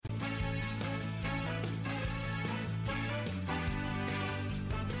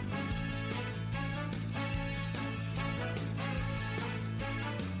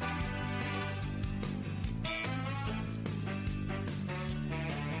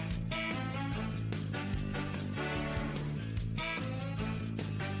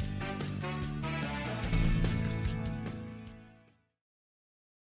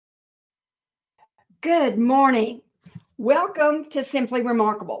Good morning. Welcome to Simply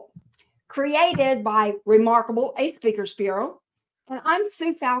Remarkable, created by Remarkable, a Speakers Bureau. And I'm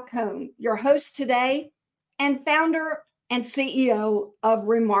Sue Falcone, your host today and founder and CEO of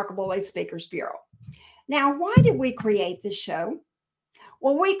Remarkable, a Speakers Bureau. Now, why did we create this show?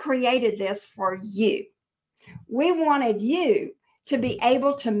 Well, we created this for you. We wanted you to be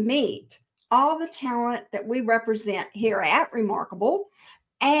able to meet all the talent that we represent here at Remarkable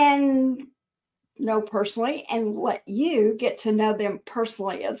and know personally and let you get to know them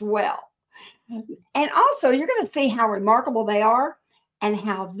personally as well. And also, you're going to see how remarkable they are and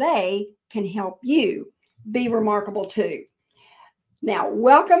how they can help you be remarkable too. Now,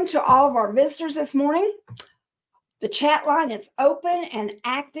 welcome to all of our visitors this morning. The chat line is open and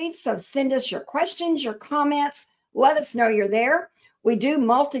active, so send us your questions, your comments. Let us know you're there. We do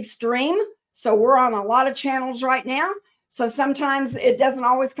multi-stream, so we're on a lot of channels right now. So sometimes it doesn't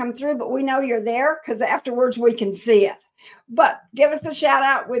always come through, but we know you're there because afterwards we can see it. But give us a shout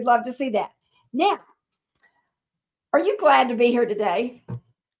out. We'd love to see that. Now, are you glad to be here today?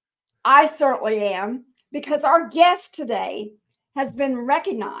 I certainly am, because our guest today has been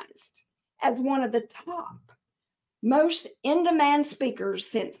recognized as one of the top most in-demand speakers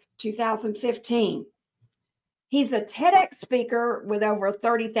since 2015. He's a TEDx speaker with over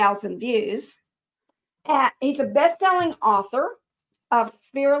 30,000 views. He's a best-selling author of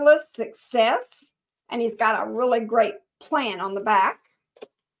Fearless Success, and he's got a really great plan on the back.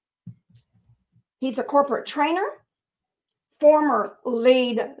 He's a corporate trainer, former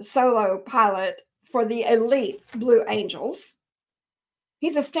lead solo pilot for the elite Blue Angels.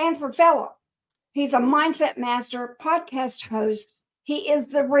 He's a Stanford Fellow. He's a mindset master, podcast host. He is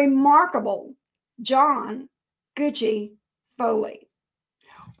the remarkable John Gucci Foley.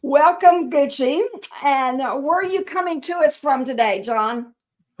 Welcome, Gucci. And where are you coming to us from today, John?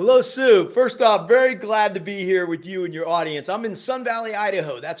 Hello, Sue. First off, very glad to be here with you and your audience. I'm in Sun Valley,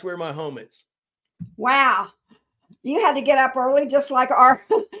 Idaho. That's where my home is. Wow. You had to get up early just like our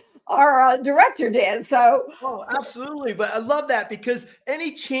director did. Oh, absolutely. But I love that because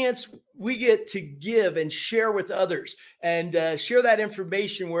any chance we get to give and share with others and share that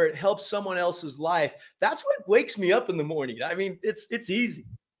information where it helps someone else's life, that's what wakes me up in the morning. I mean, it's easy.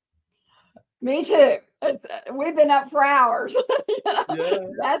 Me too. We've been up for hours. Yeah.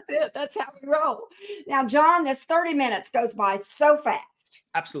 That's it. That's how we roll. Now, John, this 30 minutes goes by so fast.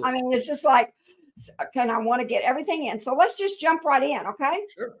 Absolutely. I mean, it's just like, okay, I want to get everything in. So let's just jump right in, okay?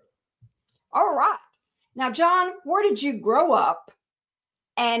 Sure. All right. Now, John, where did you grow up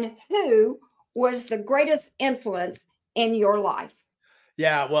and who was the greatest influence in your life?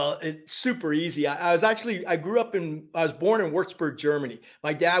 Yeah, well, it's super easy. I was born in Würzburg, Germany.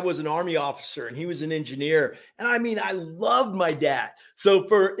 My dad was an army officer and he was an engineer. And I mean, I loved my dad. So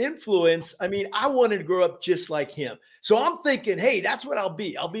for influence, I mean, I wanted to grow up just like him. So I'm thinking, hey, that's what I'll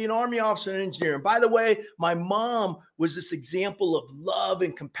be. I'll be an army officer and engineer. And by the way, my mom was this example of love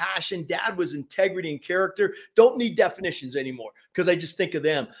and compassion. Dad was integrity and character. Don't need definitions anymore because I just think of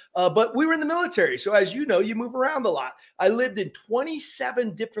them. But we were in the military. So as you know, you move around a lot. I lived in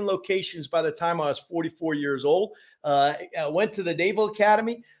 27 different locations by the time I was 44 years old. I went to the Naval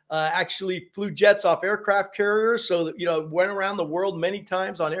Academy, actually flew jets off aircraft carriers. So, went around the world many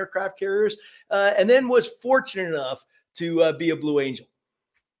times on aircraft carriers and then was fortunate enough to be a Blue Angel.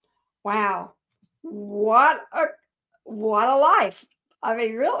 Wow. What a life. I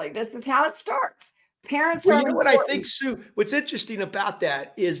mean, really, this is how it starts. Parents Well, are you know what I think, Sue? What's interesting about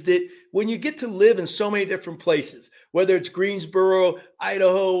that is that when you get to live in so many different places, whether it's Greensboro,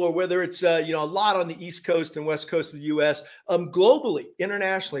 Idaho, or whether it's a lot on the East Coast and West Coast of the U.S., globally,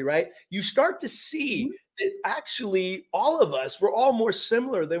 internationally, right? You start to see that actually all of us, we're all more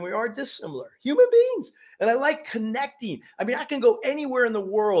similar than we are dissimilar human beings. And I like connecting. I mean, I can go anywhere in the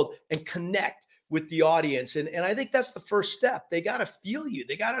world and connect with the audience. And I think that's the first step. They got to feel you.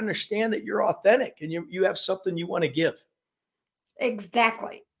 They got to understand that you're authentic and you have something you want to give.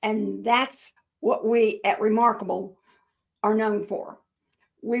 Exactly. And that's what we at Remarkable are known for.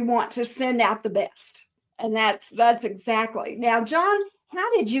 We want to send out the best. And that's exactly. Now, John,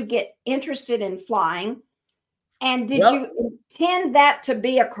 how did you get interested in flying? And did you intend that to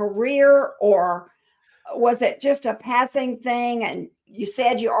be a career, or was it just a passing thing? And you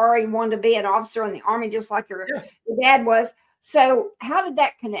said you already wanted to be an officer in the Army, just like your dad was. So how did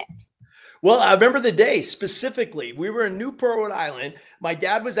that connect? Well, I remember the day specifically. We were in Newport, Rhode Island. My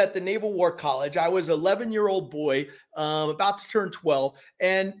dad was at the Naval War College. I was an 11-year-old boy, about to turn 12.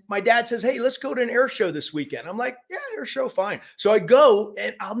 And my dad says, "Hey, let's go to an air show this weekend." I'm like, "Yeah, air show, fine." So I go,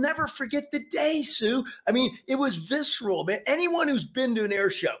 and I'll never forget the day, Sue. I mean, it was visceral, man. Anyone who's been to an air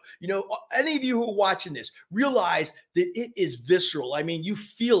show, any of you who are watching this, realize that it is visceral. I mean, you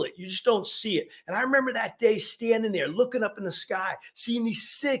feel it. You just don't see it. And I remember that day standing there, looking up in the sky, seeing these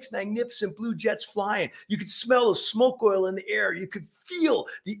 6 magnificent blue jets flying. You could smell the smoke oil in the air. You could feel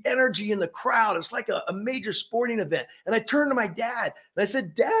the energy in the crowd. It's like a major sporting event. And I turned to my dad and I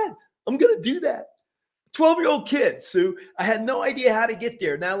said, "Dad, I'm going to do that." 12-year-old kid, Sue. I had no idea how to get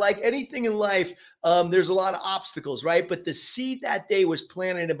there. Now, like anything in life, there's a lot of obstacles, right? But the seed that day was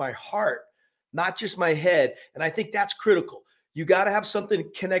planted in my heart, not just my head. And I think that's critical. You got to have something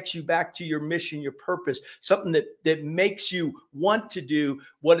that connects you back to your mission, your purpose, something that makes you want to do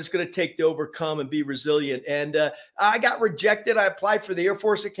what it's going to take to overcome and be resilient. And I got rejected. I applied for the Air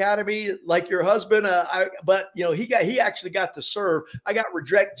Force Academy, like your husband. But he actually got to serve. I got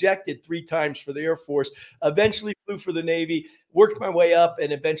rejected 3 times for the Air Force. Eventually flew for the Navy, worked my way up,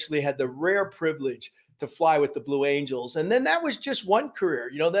 and eventually had the rare privilege to fly with the Blue Angels. And then that was just one career.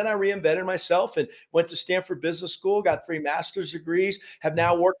 Then I reinvented myself and went to Stanford Business School, got 3 master's degrees, have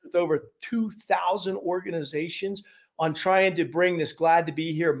now worked with over 2,000 organizations on trying to bring this glad to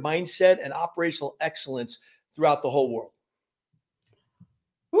be here mindset and operational excellence throughout the whole world.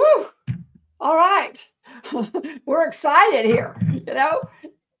 Woo! All right. We're excited here,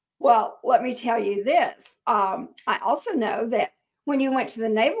 Well, let me tell you this. I also know that when you went to the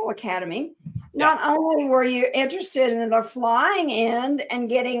Naval Academy, not only were you interested in the flying end and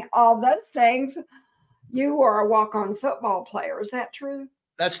getting all those things, you were a walk-on football player. Is that true?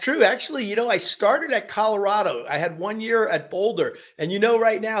 That's true. Actually, I started at Colorado. I had 1 year at Boulder. And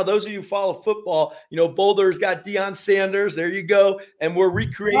right now, those of you who follow football, Boulder's got Deion Sanders. There you go. And we're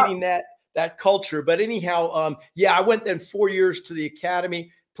recreating that culture. But anyhow, I went then 4 years to the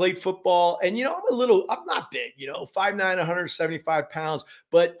academy, played football. And, I'm not big, 5'9", 175 pounds.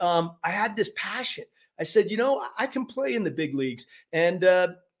 But I had this passion. I said, I can play in the big leagues. And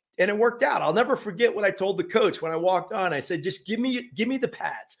it worked out. I'll never forget what I told the coach when I walked on. I said, "Just give me the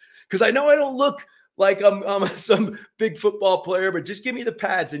pads." Because I know I don't look like I'm some big football player, but just give me the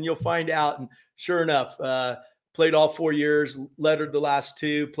pads and you'll find out. And sure enough, played all 4 years, lettered the last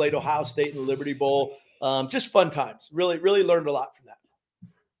 2, played Ohio State in the Liberty Bowl. Just fun times. Really, really learned a lot from that.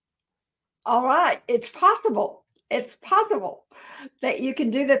 All right. It's possible. It's possible that you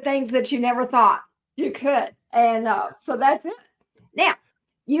can do the things that you never thought you could. And so that's it. Now,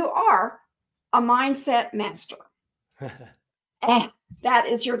 you are a mindset master. And that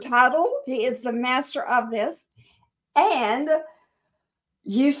is your title. He is the master of this. And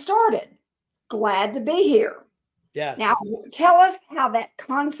you started Glad to Be Here. Yeah. Now, tell us how that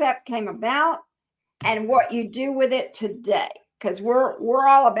concept came about and what you do with it today. Because we're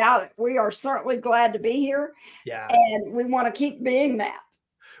all about it. We are certainly glad to be here. Yeah. And we want to keep being that.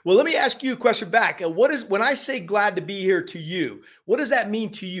 Well, let me ask you a question back. When I say glad to be here to you, what does that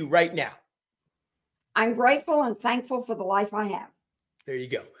mean to you right now? I'm grateful and thankful for the life I have. There you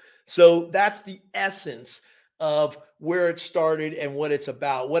go. So that's the essence of where it started and what it's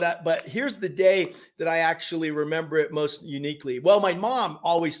about. But here's the day that I actually remember it most uniquely. Well, my mom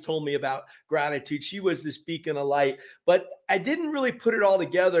always told me about gratitude. She was this beacon of light, but I didn't really put it all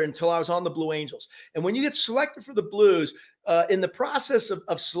together until I was on the Blue Angels. And when you get selected for the Blues, in the process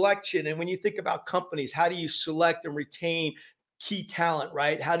of selection, and when you think about companies, how do you select and retain key talent,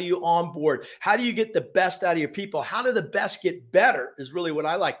 right? How do you onboard? How do you get the best out of your people? How do the best get better is really what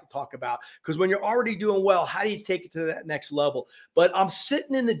I like to talk about. Because when you're already doing well, how do you take it to that next level? But I'm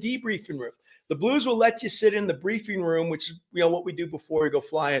sitting in the debriefing room. The Blues will let you sit in the briefing room, which is what we do before we go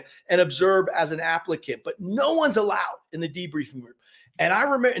flying, and observe as an applicant. But no one's allowed in the debriefing room. And I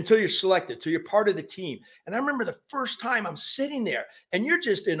remember until you're selected, until you're part of the team. And I remember the first time I'm sitting there and you're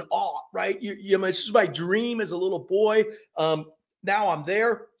just in awe, right? This is my dream as a little boy. Now I'm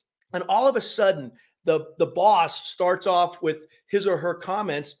there. And all of a sudden, the boss starts off with his or her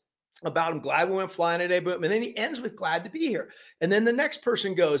comments about, "I'm glad we went flying today," and then he ends with, "Glad to be here." And then the next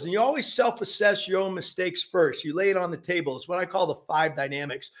person goes, and you always self-assess your own mistakes first. You lay it on the table. It's what I call the 5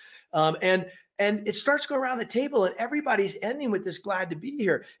 dynamics. And it starts going around the table and everybody's ending with this "glad to be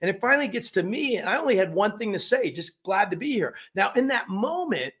here." And it finally gets to me and I only had one thing to say, just "glad to be here." Now, in that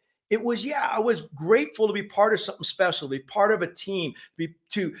moment, It was, yeah, I was grateful to be part of something special, to be part of a team,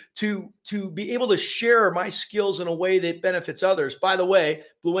 to be able to share my skills in a way that benefits others. By the way,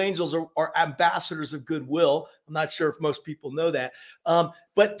 Blue Angels are ambassadors of goodwill. I'm not sure if most people know that,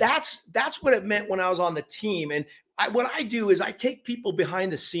 but that's what it meant when I was on the team. And what I do is I take people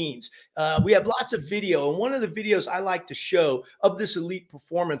behind the scenes. We have lots of video, and one of the videos I like to show of this elite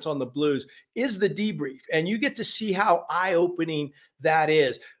performance on the Blues is the debrief, and you get to see how eye-opening that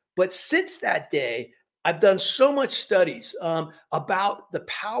is. But since that day, I've done so much studies about the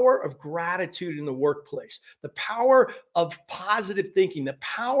power of gratitude in the workplace, the power of positive thinking, the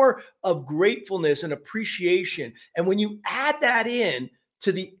power of gratefulness and appreciation. And when you add that in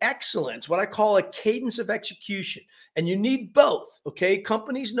to the excellence, what I call a cadence of execution, and you need both, okay?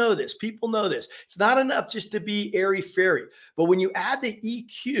 Companies know this. People know this. It's not enough just to be airy-fairy. But when you add the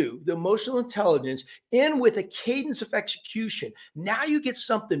EQ, the emotional intelligence, in with a cadence of execution, now you get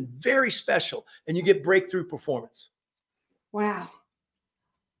something very special, and you get breakthrough performance. Wow.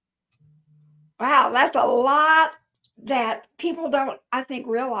 Wow, that's a lot that people don't, I think,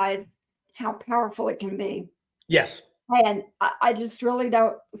 realize how powerful it can be. Yes. And I just really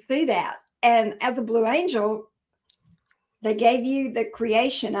don't see that. And as a Blue Angel, they gave you the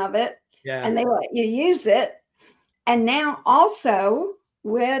creation of it, and they let you use it. And now also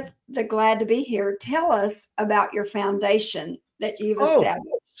with the Glad to Be Here, tell us about your foundation that you've established.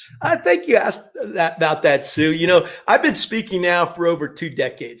 I think you asked about that, Sue. You know, I've been speaking now for over 2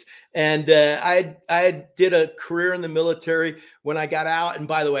 decades, and I did a career in the military when I got out. And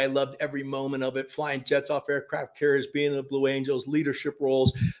by the way, I loved every moment of it, flying jets off aircraft carriers, being in the Blue Angels, leadership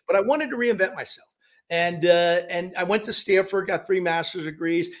roles. But I wanted to reinvent myself. And I went to Stanford, got 3 master's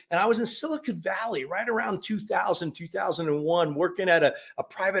degrees, and I was in Silicon Valley right around 2000, 2001, working at a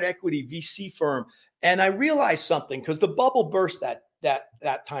private equity VC firm. And I realized something, because the bubble burst that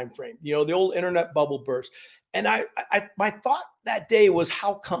time frame. You know, the old internet bubble burst. And my thought that day was,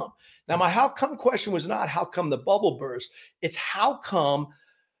 how come? Now, my how come question was not how come the bubble burst. It's how come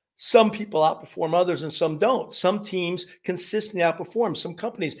some people outperform others and some don't. Some teams consistently outperform some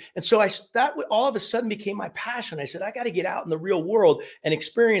companies. And so that all of a sudden became my passion. I said, I got to get out in the real world and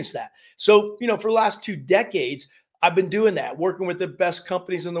experience that. So, you know, for the last 2 decades, I've been doing that, working with the best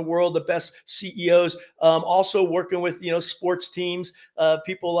companies in the world, the best CEOs, also working with, you know, sports teams,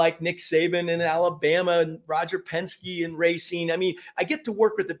 people like Nick Saban in Alabama and Roger Penske in racing. I mean, I get to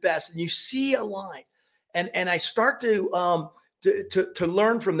work with the best, and you see a line, and I start to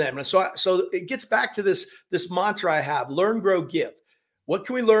learn from them. And so it gets back to this mantra I have: learn, grow, give. What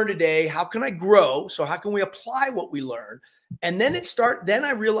can we learn today? How can I grow? So how can we apply what we learn? And then then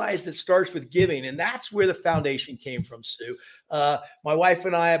I realized it starts with giving. And that's where the foundation came from, Sue. My wife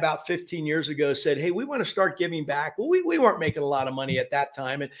and I, about 15 years ago, said, hey, we want to start giving back. Well, we weren't making a lot of money at that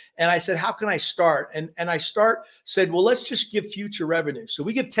time. And I said, how can I start? And I said, well, let's just give future revenue. So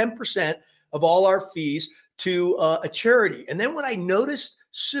we give 10% of all our fees to a charity. And then what I noticed,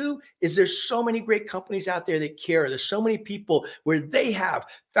 Sue, is there's so many great companies out there that care. There's so many people where they have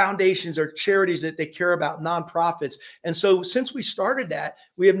foundations or charities that they care about, nonprofits. And so since we started that,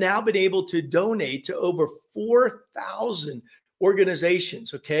 we have now been able to donate to over 4,000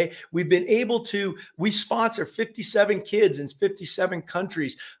 organizations. Okay. We've been able to, we sponsor 57 kids in 57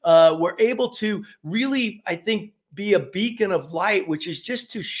 countries. We're able to really, I think, be a beacon of light, which is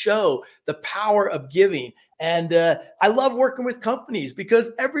just to show the power of giving. And I love working with companies because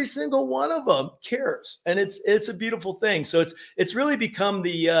every single one of them cares, and it's a beautiful thing. So it's really become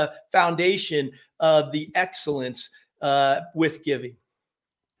the foundation of the excellence with giving.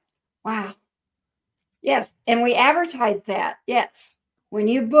 Wow. Yes, and we advertise that. Yes, when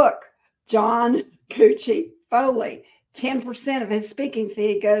you book John Gucci Foley, 10% of his speaking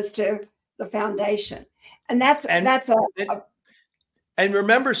fee goes to the foundation. And and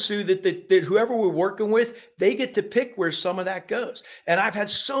remember, Sue, that whoever we're working with, they get to pick where some of that goes. And I've had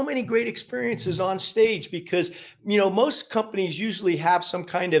so many great experiences on stage because, you know, most companies usually have some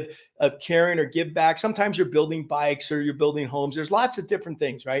kind of caring or give back. Sometimes you're building bikes or you're building homes. There's lots of different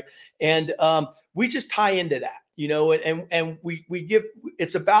things, right? And we just tie into that, you know, and we give,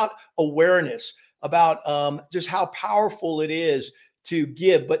 it's about awareness, about just how powerful it is to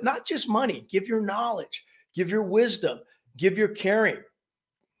give, but not just money. Give your knowledge, give your wisdom, give your caring.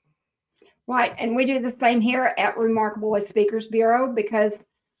 Right. And we do the same here at Remarkable Speakers Bureau because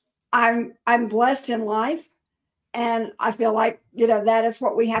I'm blessed in life. And I feel like, you know, that is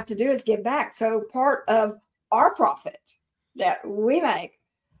what we have to do is give back. So part of our profit that we make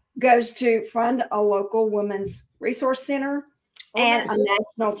goes to fund a local women's resource center and nice. A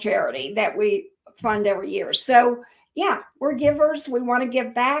national charity that we fund every year. So yeah, we're givers. We want to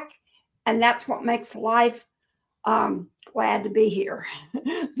give back. And that's what makes life glad to be here.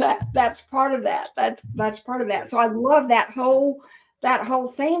 That's part of that. That's part of that. Yes. So I love that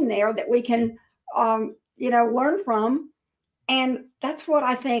whole theme there that we can learn from. And that's what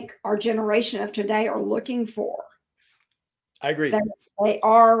I think our generation of today are looking for. I agree. They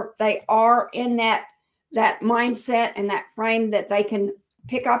are in that mindset and that frame that they can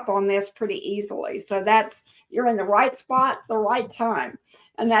pick up on this pretty easily. So you're in the right spot, the right time.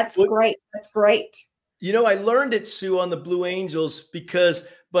 And that's great. That's great. I learned it, Sue, on the Blue Angels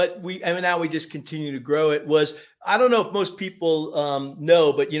now we just continue to grow it. I don't know if most people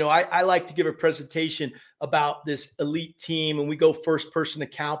know, but I like to give a presentation about this elite team, and we go first person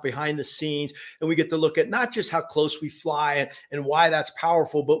account behind the scenes, and we get to look at not just how close we fly and why that's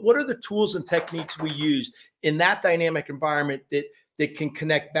powerful, but what are the tools and techniques we use in that dynamic environment that can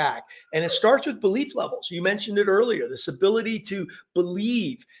connect back. And it starts with belief levels. You mentioned it earlier, this ability to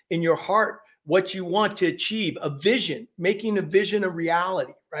believe in your heart what you want to achieve, a vision, making a vision a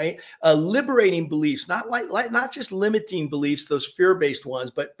reality, right? Liberating beliefs, not just limiting beliefs, those fear-based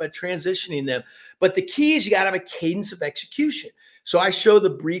ones, but transitioning them. But the key is you got to have a cadence of execution. So I show the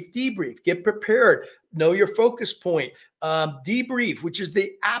brief debrief, get prepared, know your focus point, debrief, which is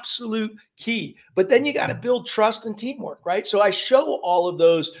the absolute key. But then you got to build trust and teamwork, right? So I show all of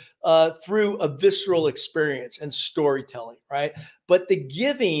those through a visceral experience and storytelling, right? But the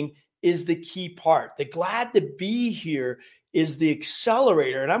giving is the key part. The glad to be here is the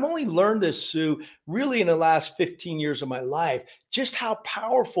accelerator. And I've only learned this, Sue, really in the last 15 years of my life, just how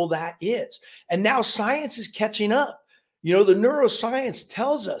powerful that is. And now science is catching up. The neuroscience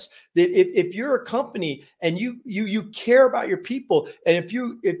tells us that if you're a company and you care about your people, and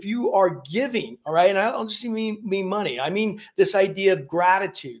if you are giving, all right, and I don't just mean money, I mean this idea of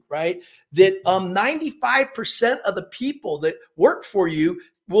gratitude, right? That 95% of the people that work for you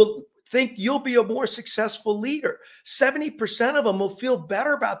will think you'll be a more successful leader. 70% of them will feel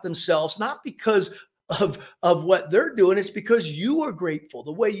better about themselves, not because of what they're doing, it's because you are grateful,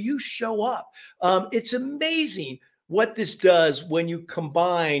 the way you show up. It's amazing what this does when you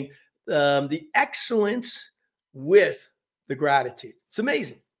combine the excellence with the gratitude. It's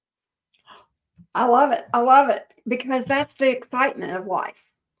amazing. I love it. I love it because that's the excitement of life.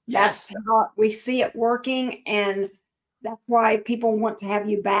 Yes. That's how we see it working. And that's why people want to have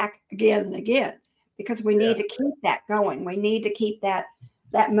you back again and again, because we need to keep that going. We need to keep that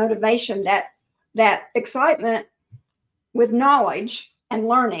motivation, that excitement with knowledge and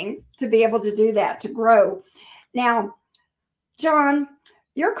learning to be able to do that, to grow. Now, John,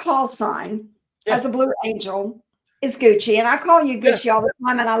 your call sign as a Blue Angel is Gucci, and I call you Gucci all the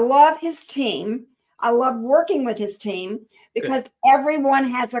time, and I love his team. I love working with his team because everyone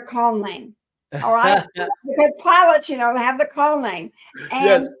has a call name. All right. Because pilots, have the call name.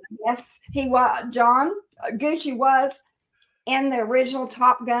 And yes, he was. Gucci was in the original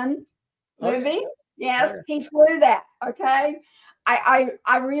Top Gun movie. Yes, he flew that. Okay.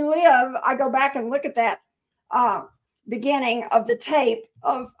 I relive, I go back and look at that beginning of the tape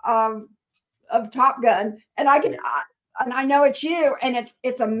of Top Gun, and I know it's you, and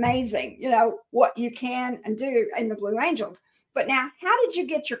it's amazing, what you can and do in the Blue Angels. But now, how did you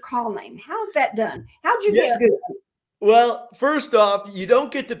get your call name? How's that done? How'd you get good? Well, first off, you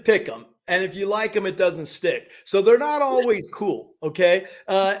don't get to pick them. And if you like them, it doesn't stick. So they're not always cool. Okay.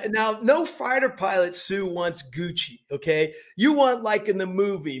 Now, no fighter pilot, Sue, wants Gucci. Okay. You want, like in the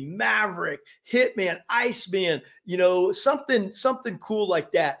movie, Maverick, Hitman, Iceman, something cool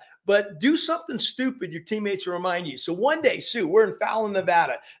like that. But do something stupid, your teammates will remind you. So one day, Sue, we're in Fallon,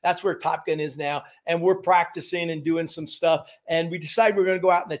 Nevada. That's where Top Gun is now. And we're practicing and doing some stuff. And we decide we're going to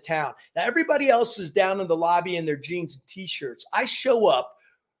go out in the town. Now, everybody else is down in the lobby in their jeans and T-shirts. I show up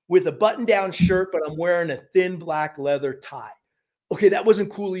with a button-down shirt, but I'm wearing a thin black leather tie. Okay, that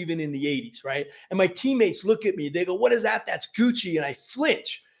wasn't cool even in the 80s, right? And my teammates look at me. They go, "What is that?" "That's Gucci." And I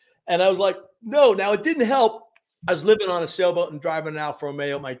flinch. And I was like, no. Now, it didn't help. I was living on a sailboat and driving an Alfa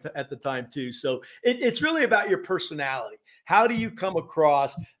Romeo at the time too. So it's really about your personality. How do you come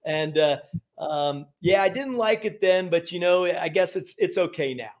across? And I didn't like it then, but I guess it's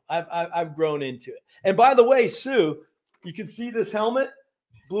okay now. I've grown into it. And by the way, Sue, you can see this helmet,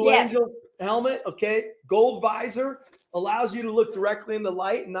 Blue Angel helmet. Okay, gold visor allows you to look directly in the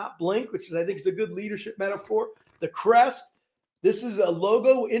light and not blink, which I think is a good leadership metaphor. The crest. This is a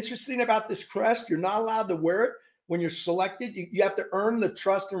logo. Interesting about this crest, you're not allowed to wear it when you're selected. You have to earn the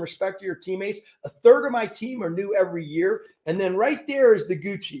trust and respect of your teammates. A third of my team are new every year. And then right there is the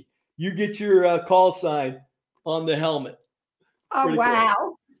Gucci. You get your call sign on the helmet. Oh, wow.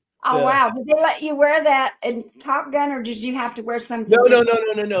 Cool. Oh, wow. Did they let you wear that in Top Gun, or did you have to wear something No, no,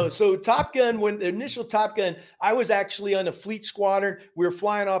 different? no, no, no, no. So Top Gun, when the initial Top Gun, I was actually on a fleet squadron. We were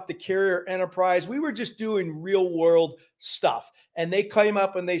flying off the carrier Enterprise. We were just doing real world stuff. And they came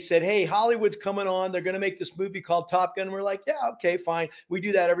up and they said, "Hey, Hollywood's coming on. They're going to make this movie called Top Gun." And we're like, "Yeah, okay, fine. We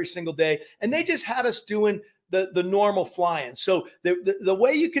do that every single day." And they just had us doing the normal flying. So the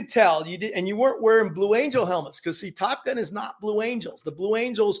way you could tell you did, and you weren't wearing Blue Angel helmets, because see, Top Gun is not Blue Angels. The Blue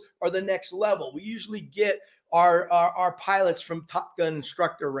Angels are the next level. We usually get our pilots from Top Gun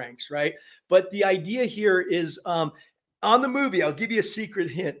instructor ranks, right? But the idea here is on the movie, I'll give you a secret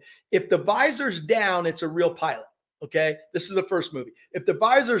hint. If the visor's down, it's a real pilot. Okay. This is the first movie. If the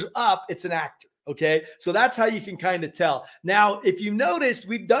visor's up, it's an actor. Okay. So that's how you can kind of tell. Now, if you notice,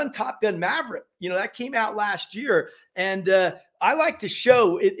 we've done Top Gun Maverick. That came out last year. And I like to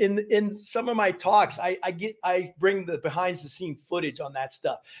show it in some of my talks. I bring the behind the scene footage on that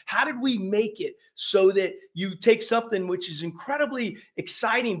stuff. How did we make it so that you take something which is incredibly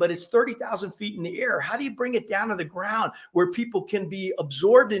exciting, but it's 30,000 feet in the air? How do you bring it down to the ground where people can be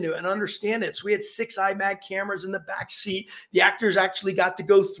absorbed into it and understand it? So we had 6 IMAG cameras in the back seat. The actors actually got to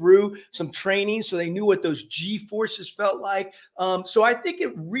go through some training so they knew what those G forces felt like. So I think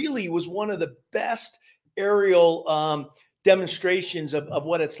it really was one of the best aerial demonstrations of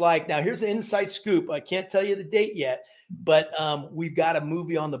what it's like. Now, here's the inside scoop. I can't tell you the date yet, but we've got a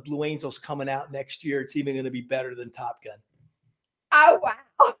movie on the Blue Angels coming out next year. It's even going to be better than Top Gun. Oh,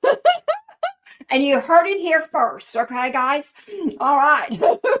 wow. And you heard it here first. Okay, guys? All right.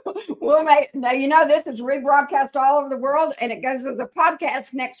 We'll make, now, this is rebroadcast all over the world, and it goes with the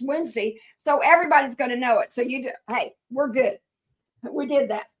podcast next Wednesday. So everybody's going to know it. So hey, we're good. We did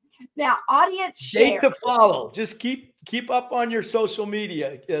that. Now, audience share. Date to follow. Just keep up on your social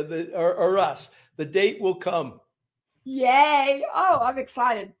media or us. The date will come. Yay. Oh, I'm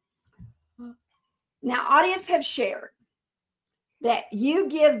excited. Now, audience have shared that you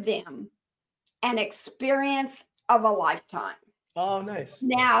give them an experience of a lifetime. Oh, nice.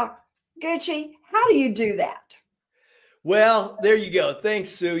 Now, Gucci, how do you do that? Well, there you go. Thanks,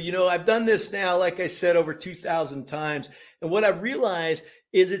 Sue. I've done this now, like I said, over 2,000 times. And what I've realized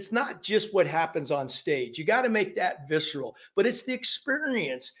is it's not just what happens on stage. You got to make that visceral, but it's the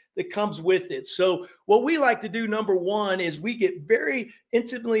experience that comes with it. So what we like to do, number one, is we get very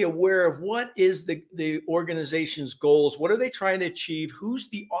intimately aware of what is the organization's goals. What are they trying to achieve? Who's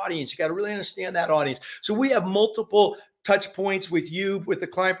the audience? You got to really understand that audience. So we have multiple touch points with you, with the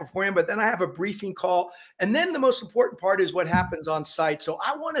client beforehand, but then I have a briefing call. And then the most important part is what happens on site. So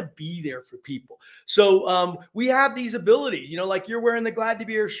I want to be there for people. So we have these abilities, like you're wearing the Glad to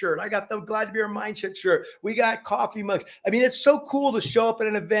Be Here shirt. I got the Glad to Be Here Mindset shirt. We got coffee mugs. I mean, it's so cool to show up at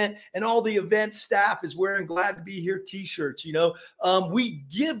an event and all the event staff is wearing Glad to Be Here t-shirts. We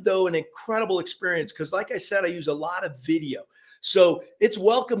give, though, an incredible experience because, like I said, I use a lot of video. So it's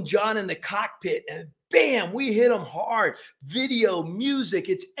Welcome John in the cockpit, and bam, we hit them hard. Video, music,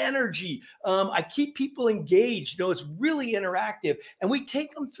 it's energy. I keep people engaged. It's really interactive. And we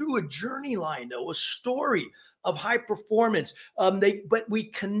take them through a journey line, though, a story of high performance. But we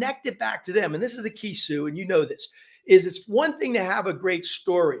connect it back to them. And this is the key, Sue, and you know this, is it's one thing to have a great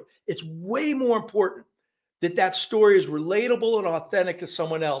story. It's way more important that story is relatable and authentic to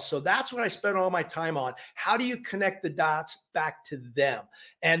someone else. So that's what I spend all my time on. How do you connect the dots back to them?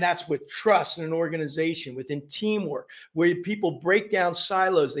 And that's with trust in an organization, within teamwork, where people break down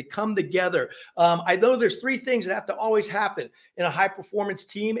silos, they come together. I know there's 3 things that have to always happen in a high performance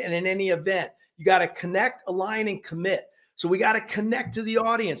team and in any event. You got to connect, align, and commit. So we got to connect to the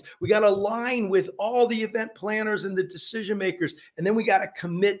audience. We got to align with all the event planners and the decision makers. And then we got to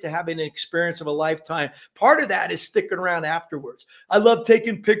commit to having an experience of a lifetime. Part of that is sticking around afterwards. I love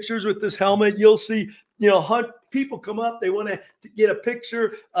taking pictures with this helmet. You'll see, people come up, they want to get a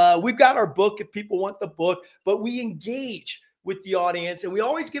picture. We've got our book if people want the book, but we engage with the audience and we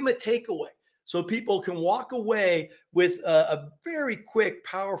always give them a takeaway. So people can walk away with a very quick,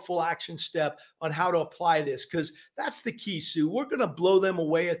 powerful action step on how to apply this, because that's the key, Sue. We're going to blow them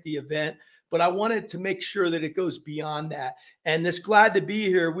away at the event, but I wanted to make sure that it goes beyond that. And this Glad to Be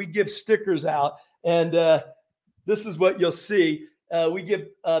Here, we give stickers out, and this is what you'll see. We give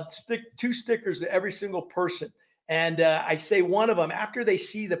 2 stickers to every single person. And I say one of them, after they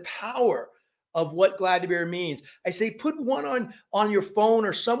see the power of what Glad to Be Here means, I say, put one on your phone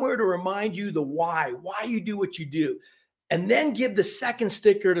or somewhere to remind you the why you do what you do. And then give the second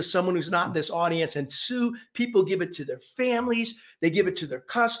sticker to someone who's not in this audience. And Sue, people give it to their families. They give it to their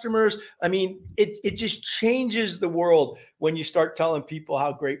customers. I mean, it just changes the world when you start telling people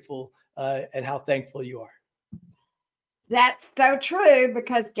how grateful and how thankful you are. That's so true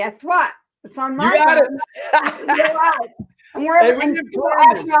because guess what? It's on You my got phone. You're it. right. And Hey, we and didn't people plan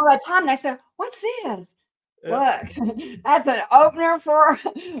ask this. me all the time. They say, "What's this?" Yeah. Look, that's an opener for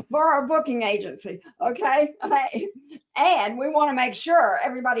our booking agency. Okay, hey, and we want to make sure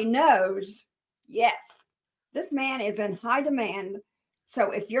everybody knows. Yes, this man is in high demand.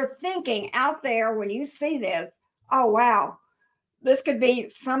 So if you're thinking out there when you see this, oh wow, this could be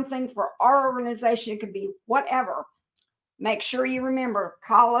something for our organization. It could be whatever. Make sure you remember,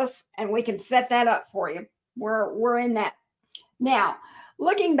 call us and we can set that up for you. We're in that. Now,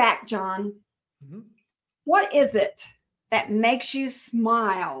 looking back, John, Mhm. what is it that makes you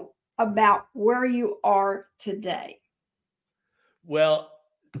smile about where you are today? Well,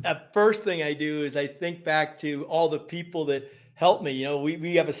 the first thing I do is I think back to all the people that helped me.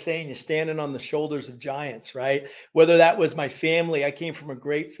 We have a saying, you're standing on the shoulders of giants, right? Whether that was my family, I came from a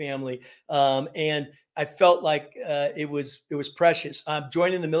great family. And I felt like it was precious.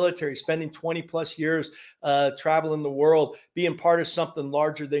 Joining the military, spending 20 plus years traveling the world, being part of something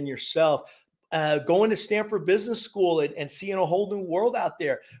larger than yourself. Going to Stanford Business School and seeing a whole new world out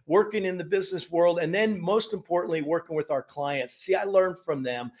there, working in the business world, and then most importantly, working with our clients. See, I learned from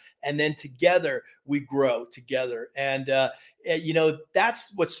them, and then together we grow together. And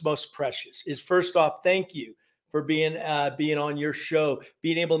that's what's most precious. Is first off, thank you for being on your show,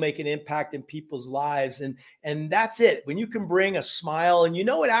 being able to make an impact in people's lives, and that's it. When you can bring a smile, and you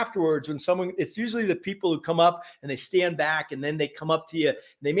know it afterwards when someone, it's usually the people who come up and they stand back, and then they come up to you.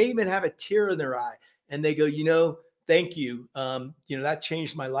 They may even have a tear in their eye, and they go, thank you. That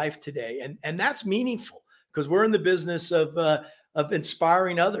changed my life today, and that's meaningful because we're in the business of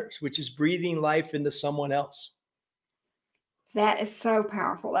inspiring others, which is breathing life into someone else. That is so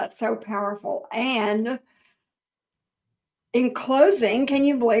powerful. That's so powerful. And in closing, can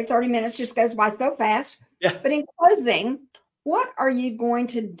you believe 30 minutes just goes by so fast? Yeah, But in closing, what are you going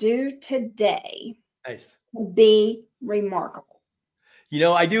to do today nice. to be remarkable?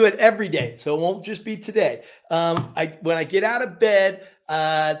 I do it every day, so it won't just be today. When I get out of bed,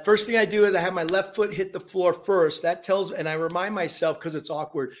 first thing I do is I have my left foot hit the floor first. That tells, and I remind myself, because it's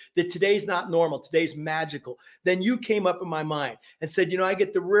awkward, that today's not normal. Today's magical. Then you came up in my mind and said, I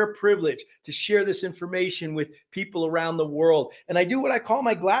get the rare privilege to share this information with people around the world. And I do what I call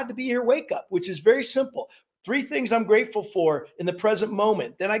my glad to be here wake up, which is very simple. 3 things I'm grateful for in the present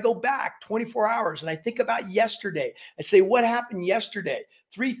moment. Then I go back 24 hours and I think about yesterday. I say, what happened yesterday?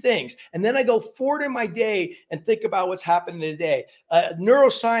 3 things. And then I go forward in my day and think about what's happening today.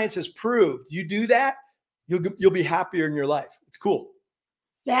 Neuroscience has proved you do that, you'll be happier in your life. It's cool.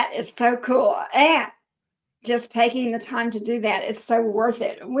 That is so cool. And just taking the time to do that is so worth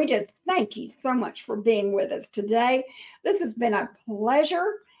it. We just thank you so much for being with us today. This has been a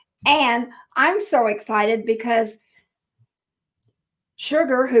pleasure. And I'm so excited because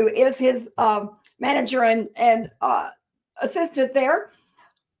Sugar, who is his manager and assistant there,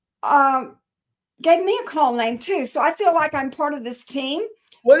 um, gave me a call name too. So I feel like I'm part of this team.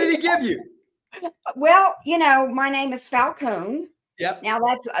 What did he give you? Well, my name is Falcone. Yep. Now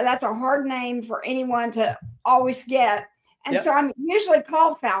that's a hard name for anyone to always get. And Yep. so I'm usually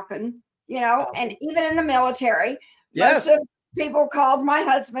called Falcon, and even in the military, Yes. most of people called my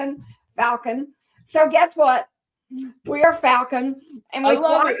husband Falcon. So guess what? We are Falcon and we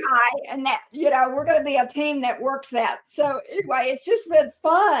fly high, and that, we're going to be a team that works that. So anyway, it's just been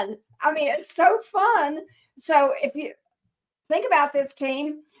fun. I mean, it's so fun. So if you think about this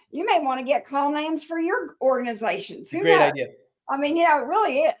team, you may want to get call names for your organizations. Who Great knows? idea. I mean, it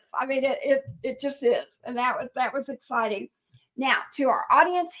really is. I mean, it just is. And that was exciting. Now, to our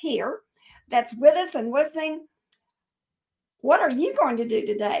audience here that's with us and listening, what are you going to do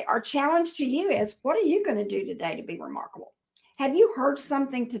today? Our challenge to you is, what are you going to do today to be remarkable? Have you heard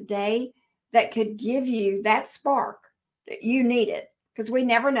something today that could give you that spark that you needed? Because we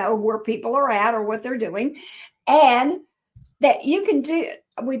never know where people are at or what they're doing. And that you can do it.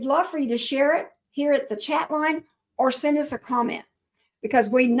 We'd love for you to share it here at the chat line or send us a comment, because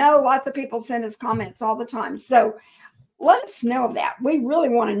we know lots of people send us comments all the time. So let us know that. We really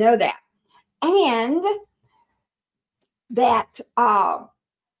want to know that. And that,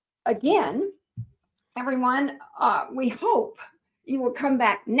 again, everyone, we hope you will come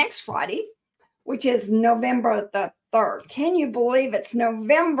back next Friday, which is November the 3rd. Can you believe it's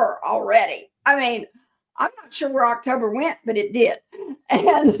November already? I mean, I'm not sure where October went, but it did.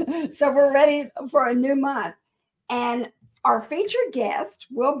 And so we're ready for a new month. And our featured guest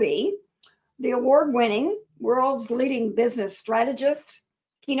will be the award-winning, world's leading business strategist,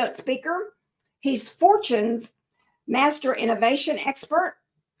 keynote speaker. He's Fortune's master innovation expert.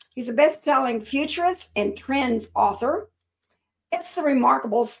 He's a best-selling futurist and trends author. It's the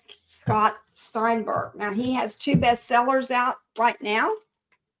remarkable Scott Steinberg. Now, he has 2 bestsellers out right now,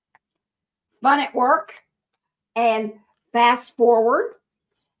 Fun at Work and Fast Forward.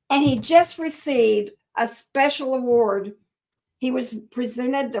 And he just received a special award. He was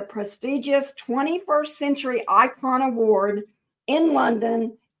presented the prestigious 21st Century Icon Award in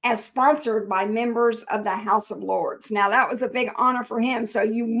London as sponsored by members of the House of Lords. Now, that was a big honor for him. So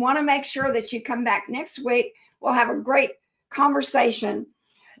you want to make sure that you come back next week. We'll have a great conversation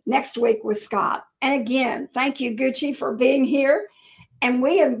next week with Scott. And again, thank you, Gucci, for being here. And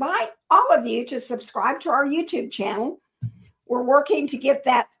we invite all of you to subscribe to our YouTube channel. We're working to get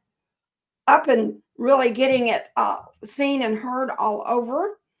that up and really getting it seen and heard all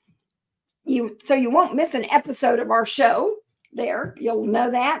over. So you won't miss an episode of our show there. You'll know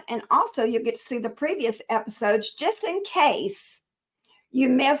that. And also you'll get to see the previous episodes just in case you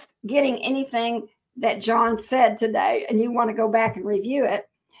missed getting anything that John said today and you want to go back and review it.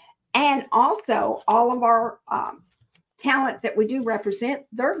 And also all of our talent that we do represent,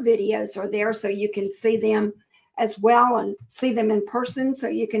 their videos are there so you can see them as well and see them in person so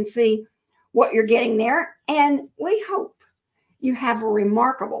you can see what you're getting there. And we hope you have a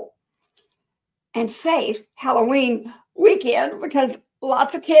remarkable and safe Halloween weekend because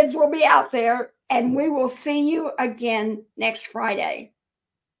lots of kids will be out there, and we will see you again next Friday.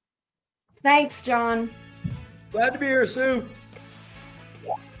 Thanks, John. Glad to be here, Sue.